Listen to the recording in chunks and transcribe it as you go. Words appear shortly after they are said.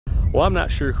Well, I'm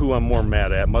not sure who I'm more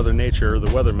mad at, Mother Nature or the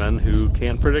weathermen who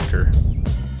can't predict her.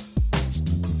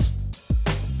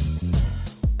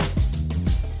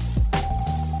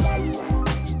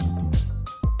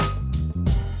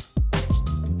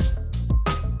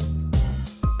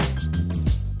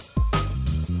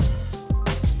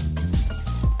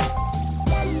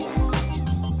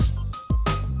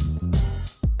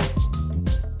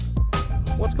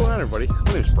 What's going on, everybody?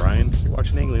 My name is Brian. You're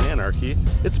watching Angling Anarchy.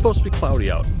 It's supposed to be cloudy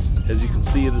out. As you can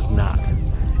see, it is not.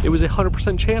 It was a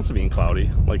 100% chance of being cloudy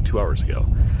like 2 hours ago.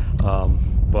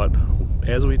 But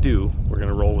as we do, we're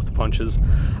gonna roll with the punches.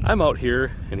 I'm out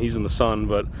here, and he's in the sun,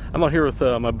 but I'm out here with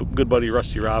my good buddy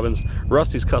Rusty Robbins.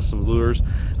 Rusty's Custom Lures.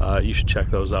 You should check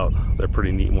those out. They're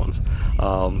pretty neat ones.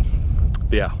 But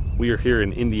yeah, we are here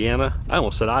in Indiana. I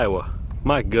almost said Iowa.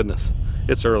 My goodness,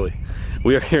 it's early.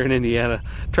 We are here in Indiana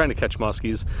trying to catch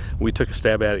muskies. We took a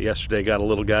stab at it yesterday, got a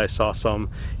little guy, saw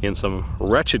some in some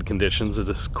wretched conditions. It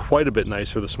is quite a bit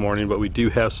nicer this morning, but we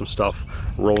do have some stuff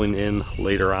rolling in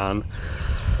later on.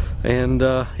 And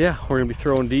yeah, we're gonna be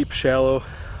throwing deep, shallow,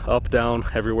 up, down,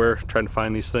 everywhere, trying to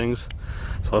find these things.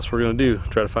 So that's what we're gonna do,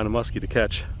 try to find a muskie to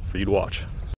catch for you to watch.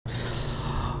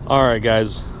 All right,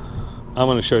 guys, I'm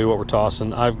gonna show you what we're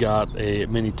tossing. I've got a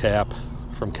mini tap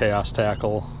from Chaos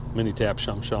Tackle, mini tap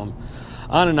Shum Shum,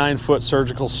 on a 9-foot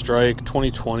surgical strike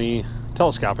 2020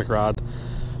 telescopic rod,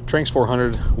 Tranx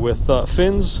 400 with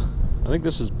fins. I think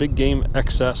this is Big Game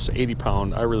XS 80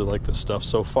 pound. I really like this stuff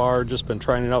so far. Just been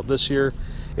trying it out this year.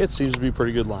 It seems to be a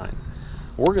pretty good line.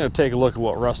 We're going to take a look at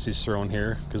what Rusty's throwing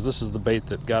here, because this is the bait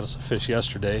that got us a fish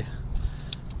yesterday.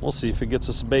 We'll see if it gets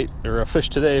us a bait or a fish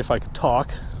today if I could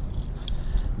talk.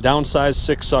 Downsized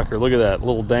 6 sucker. Look at that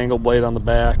little dangle blade on the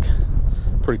back.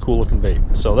 Pretty cool looking bait.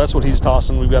 So that's what he's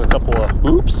tossing. We've got a couple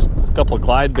of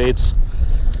glide baits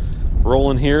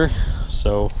rolling here.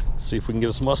 So let's see if we can get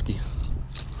us a muskie.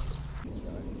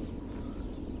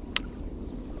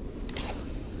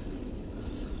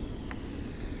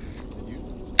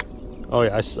 Oh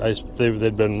yeah,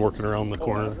 they'd been working around the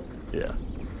corner. Yeah.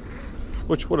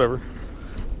 Which, whatever.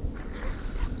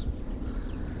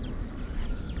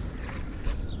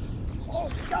 Oh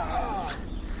God!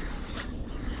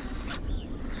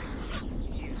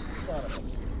 You son of a...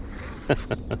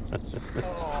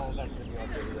 Oh, that could be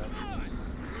ugly.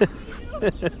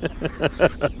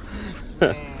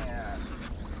 Man.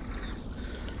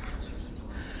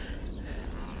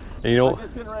 And you know, I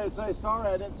just getting ready to say sorry.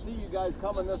 I didn't see you guys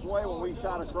coming this way when we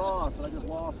shot across, and I just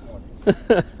lost one.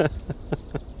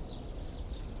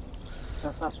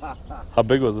 How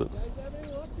big was it?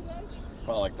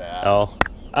 Probably like that. Oh,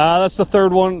 that's the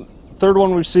third one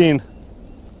we've seen.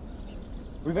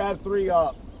 We've had 3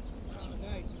 up. Oh,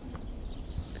 nice.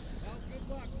 Well, good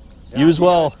luck. You as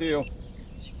well. Too.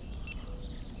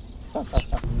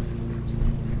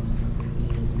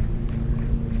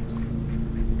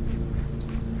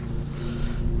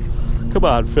 Come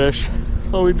on, fish.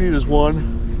 All we need is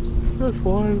one. Just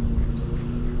one.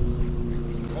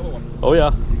 Another one. Oh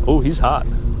yeah. Oh, he's hot.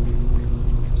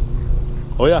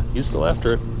 Oh yeah, he's still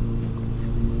after it.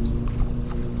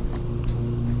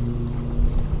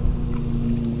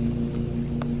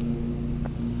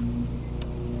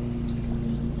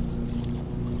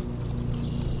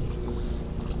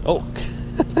 Oh.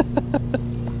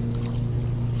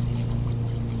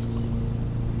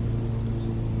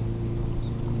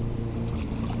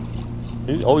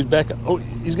 Oh, he's back up. Oh,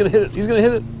 he's gonna hit it. He's gonna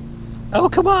hit it. Oh,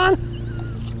 come on.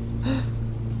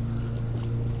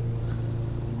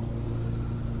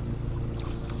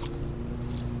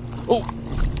 Oh.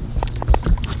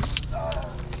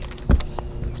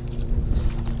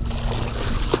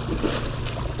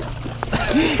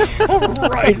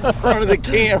 Right in front of the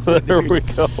camera. There we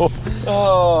go.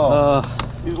 Oh,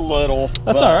 he's little.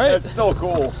 That's all right. That's still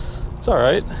cool. It's all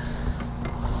right.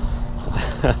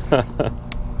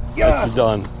 Yes. Nicely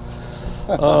done.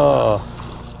 Oh.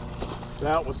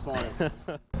 That was funny.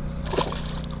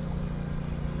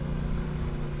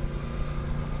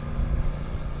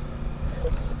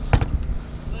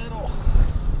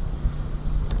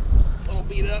 Little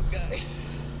beat up guy.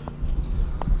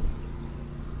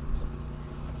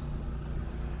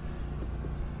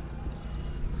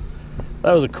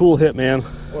 That was a cool hit, man.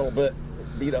 A little bit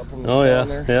beat up from the Oh yeah,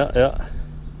 there. yeah.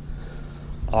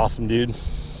 Awesome, dude. All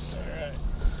right.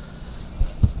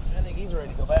 I think he's ready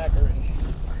to go back already.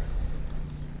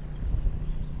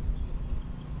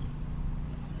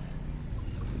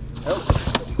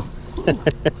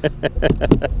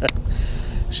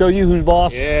 Show you who's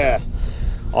boss? Yeah.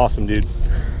 Awesome, dude.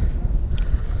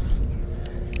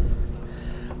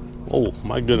 Oh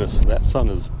my goodness, that sun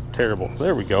is terrible.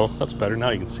 There we go. That's better.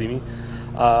 Now you can see me.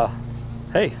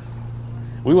 Hey,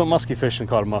 We went musky fishing and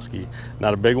caught a muskie.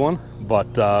 Not a big one,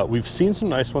 but we've seen some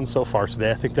nice ones so far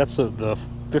today. I think that's the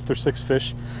 5th or 6th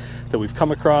fish that we've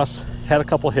come across. Had a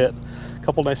couple hit, a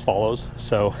couple nice follows.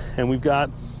 So, and we've got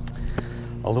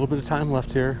a little bit of time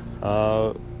left here.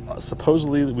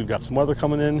 Supposedly we've got some weather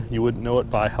coming in. You wouldn't know it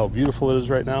by how beautiful it is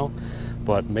right now,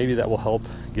 but maybe that will help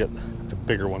get a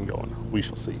bigger one going. We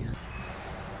shall see.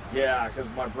 Yeah,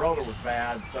 because my brother was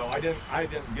bad, so I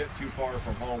didn't get too far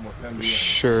from home with him being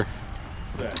Sure.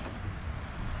 sick.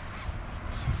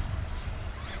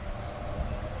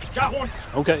 Got one.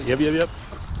 Okay, yep.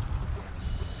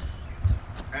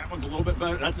 That one's a little bit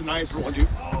better. That's a nicer one, dude.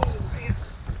 Oh, man.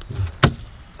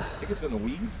 I think it's in the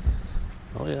weeds.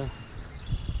 Oh, yeah.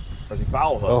 Or is he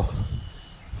foul hook?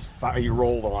 Oh. He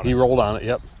rolled on it. He rolled on it,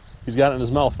 yep. He's got it in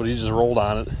his mouth, but he just rolled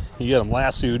on it. You get him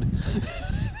lassoed.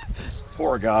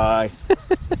 Poor guy.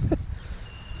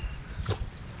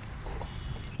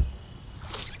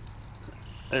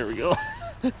 There we go.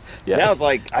 Yeah, I was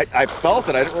like, I felt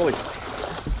it. I didn't really.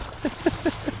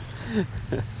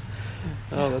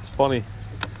 Oh, that's funny.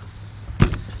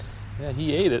 Yeah,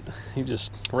 he ate it. He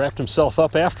just wrapped himself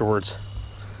up afterwards.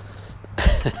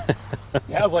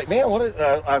 Yeah, I was like, man, what is,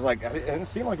 I was like, it didn't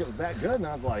seem like it was that good, and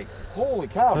I was like, holy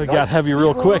cow. It got heavy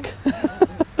real quick.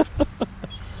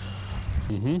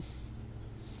 Mm-hmm.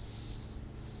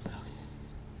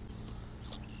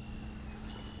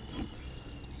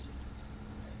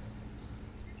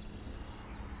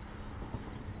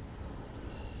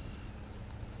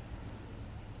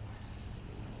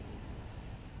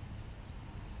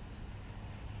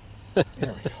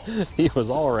 There we go. He was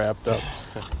all wrapped up.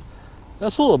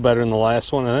 That's a little better than the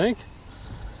last one, I think.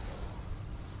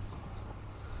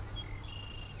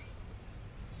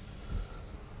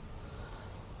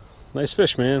 Nice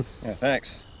fish, man. Yeah,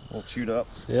 thanks. A little chewed up.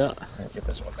 Yeah. Get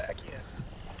this one back in.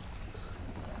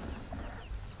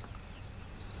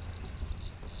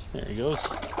 There he goes.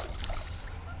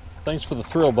 Thanks for the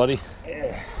thrill, buddy.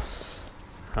 Yeah.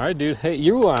 All right, dude. Hey,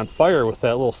 you were on fire with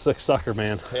that little 6 sucker,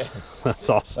 man. Yeah. That's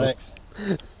awesome. Thanks.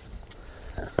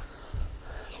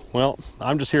 Well,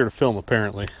 I'm just here to film,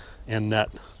 apparently, and net,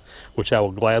 which I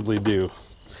will gladly do.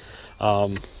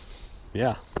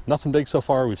 Yeah, nothing big so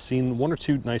far. We've seen 1 or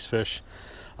 2 nice fish.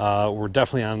 We're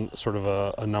definitely on sort of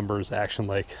a numbers action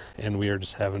lake, and we are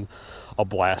just having a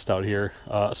blast out here,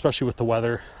 especially with the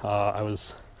weather. I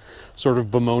was sort of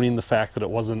bemoaning the fact that it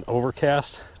wasn't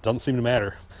overcast. Doesn't seem to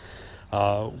matter.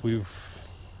 We've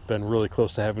been really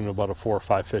close to having about a 4 or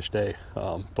 5 fish day,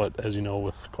 but as you know,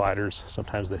 with gliders,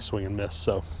 sometimes they swing and miss.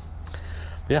 So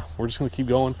yeah, we're just gonna keep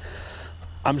going.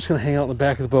 I'm just gonna hang out in the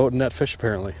back of the boat and net fish,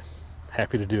 apparently.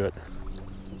 Happy to do it.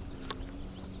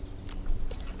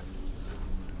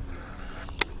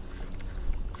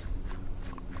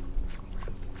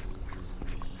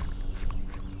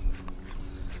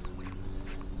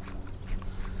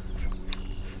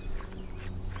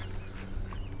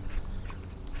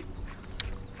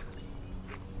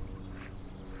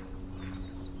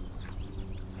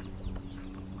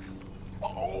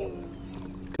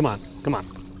 Come on, come on,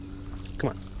 come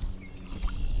on.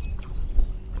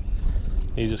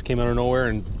 He just came out of nowhere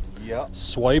and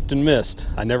swiped and missed.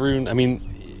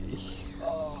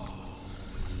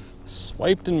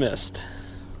 Swiped and missed.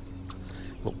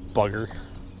 Little bugger.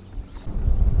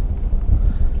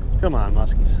 Come on,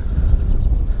 Muskies.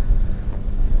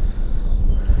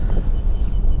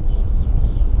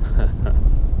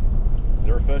 Is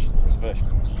there a fish? There's a fish.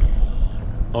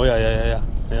 Oh yeah.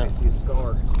 I see a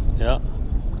scar. Yeah.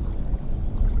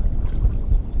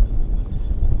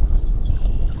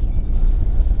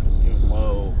 He was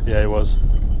low. Yeah, he was.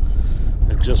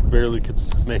 I just barely could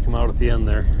make him out at the end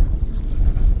there.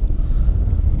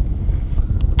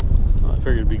 I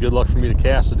figured it'd be good luck for me to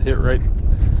cast it. Hit right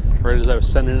as I was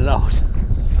sending it out.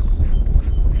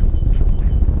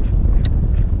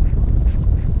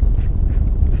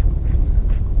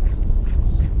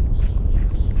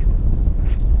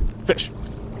 Fish.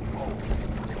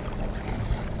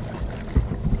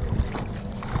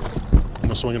 I'm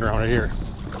gonna swing it around right here.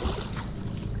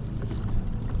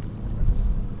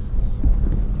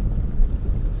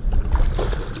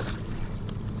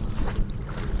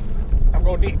 I'm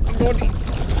going deep. I'm going deep.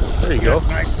 There you go. That's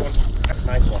a nice one. That's a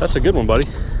nice one. That's a good one, buddy.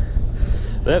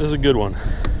 That is a good one.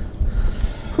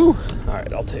 Whew. All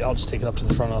right, I'll just take it up to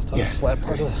the front off the flat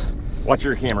part of the... Watch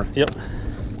your camera. Yep.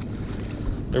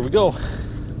 There we go.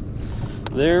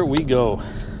 There we go.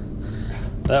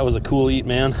 That was a cool eat,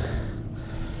 man.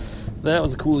 That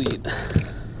was a cool eat.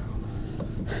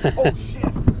 Oh, shit.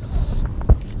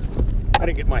 I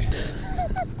didn't get my...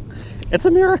 It's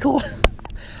a miracle.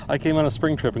 I came on a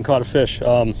spring trip and caught a fish.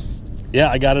 Yeah,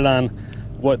 I got it on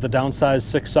what, the downsized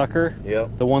 6 sucker?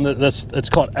 Yep. The one it's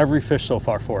caught every fish so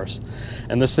far for us.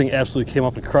 And this thing absolutely came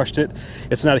up and crushed it.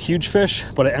 It's not a huge fish,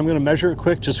 but I am gonna measure it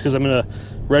quick just because I'm gonna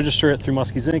register it through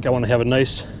Muskies Inc. I wanna have a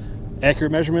nice,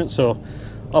 accurate measurement. So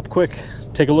up quick,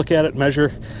 take a look at it, measure,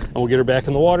 and we'll get her back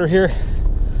in the water here.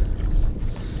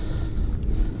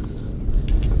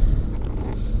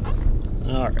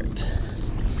 All right.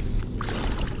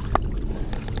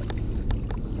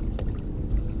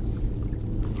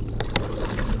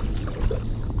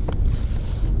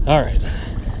 All right.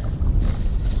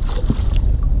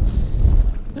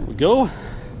 There we go.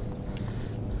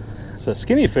 It's a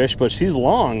skinny fish, but she's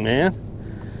long, man.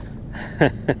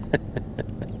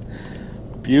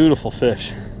 Beautiful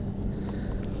fish.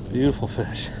 Beautiful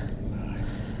fish.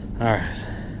 All right.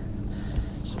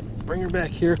 So bring her back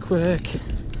here quick.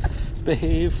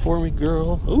 Behave for me,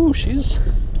 girl. Ooh, she's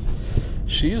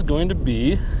going to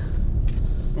be,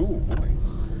 Ooh, boy.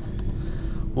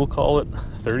 We'll call it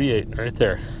 38 right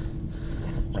there.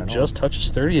 She just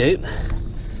touches 38.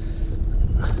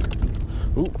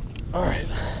 Ooh, all right.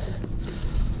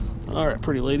 All right,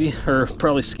 pretty lady, or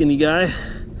probably skinny guy,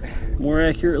 more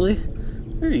accurately.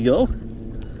 There you go.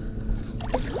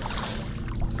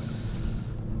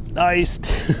 Nice,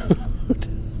 dude.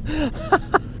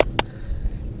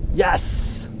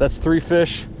 Yes, that's 3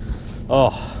 fish.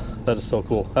 Oh, that is so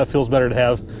cool. That feels better to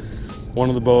have one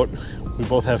in the boat. We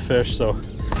both have fish, so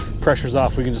pressure's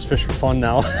off. We can just fish for fun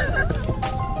now.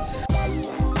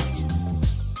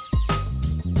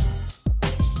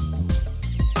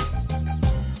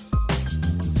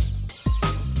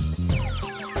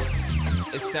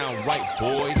 It sound right,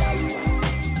 boys.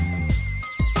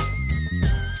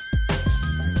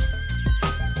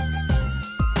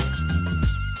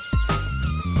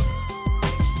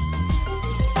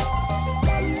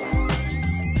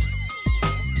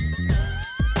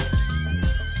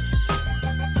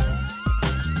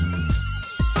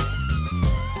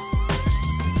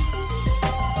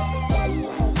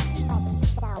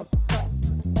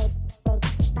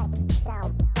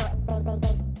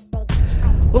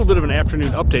 A little bit of an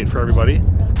afternoon update for everybody.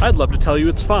 I'd love to tell you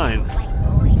it's fine.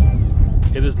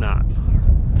 It is not.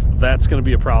 That's going to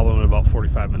be a problem in about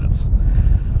 45 minutes.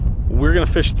 We're going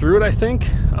to fish through it, I think.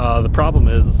 The problem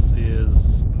is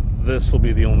this will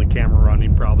be the only camera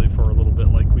running probably for a little bit,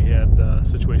 like we had a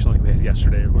situation like we had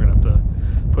yesterday. We're going to have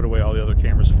to put away all the other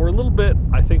cameras for a little bit.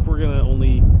 I think we're going to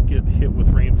only get hit with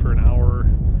rain for an hour,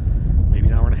 maybe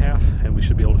an hour and a half, and we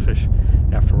should be able to fish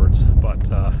afterwards. But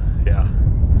yeah.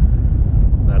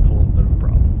 That's a little bit of a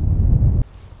problem.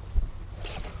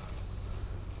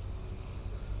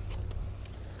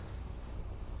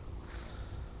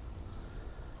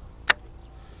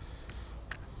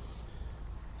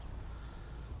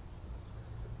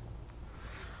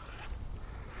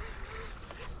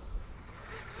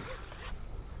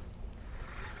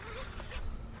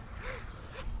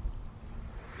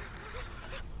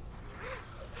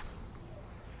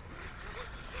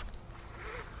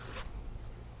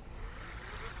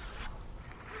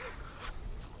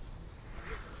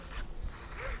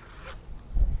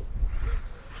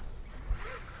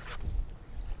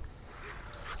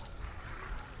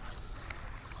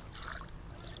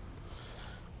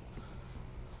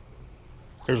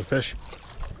 There's a fish.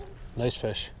 Nice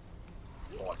fish.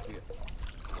 Oh, I see it.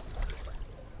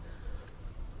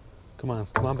 Come on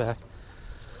back.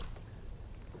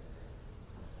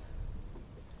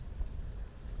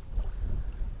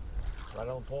 Right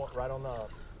on point, right on the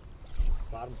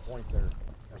bottom point there.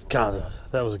 God,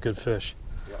 that was a good fish.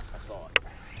 Yep, I saw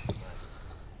it.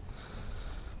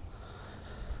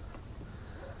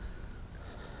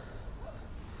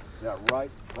 Yeah,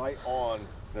 right on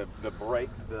the break,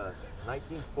 the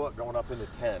 19 foot going up into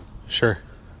 10. Sure.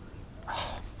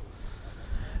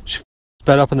 She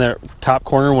sped up in that top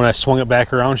corner. When I swung it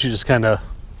back around, she just kind of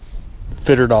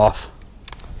fittered off.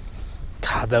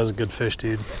 God, that was a good fish,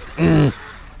 dude.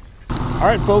 All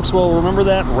right, folks, well, remember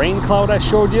that rain cloud I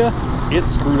showed you? It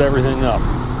screwed everything up,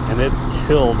 and it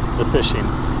killed the fishing.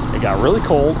 It got really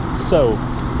cold, so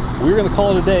we're gonna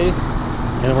call it a day,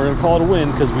 and we're gonna call it a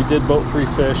win because we did boat 3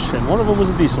 fish, and one of them was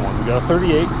a decent one. We got a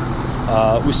 38.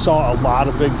 We saw a lot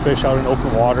of big fish out in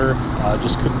open water,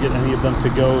 just couldn't get any of them to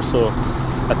go, so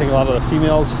I think a lot of the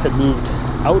females had moved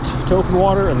out to open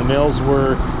water and the males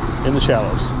were in the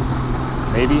shallows.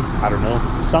 Maybe, I don't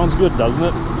know. Sounds good, doesn't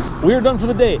it? We are done for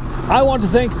the day. I want to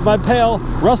thank my pal,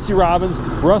 Rusty Robbins,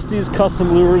 Rusty's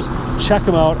Custom Lures. Check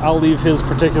him out. I'll leave his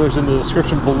particulars in the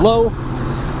description below.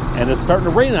 And it's starting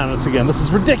to rain on us again. This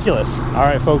is ridiculous. All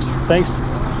right, folks, thanks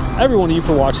every one of you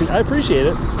for watching. I appreciate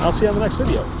it. I'll see you on the next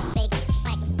video.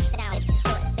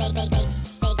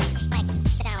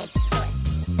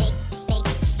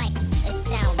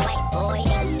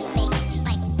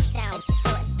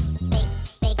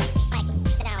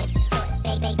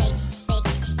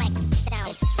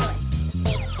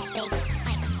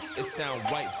 It sound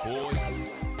right,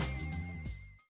 boys.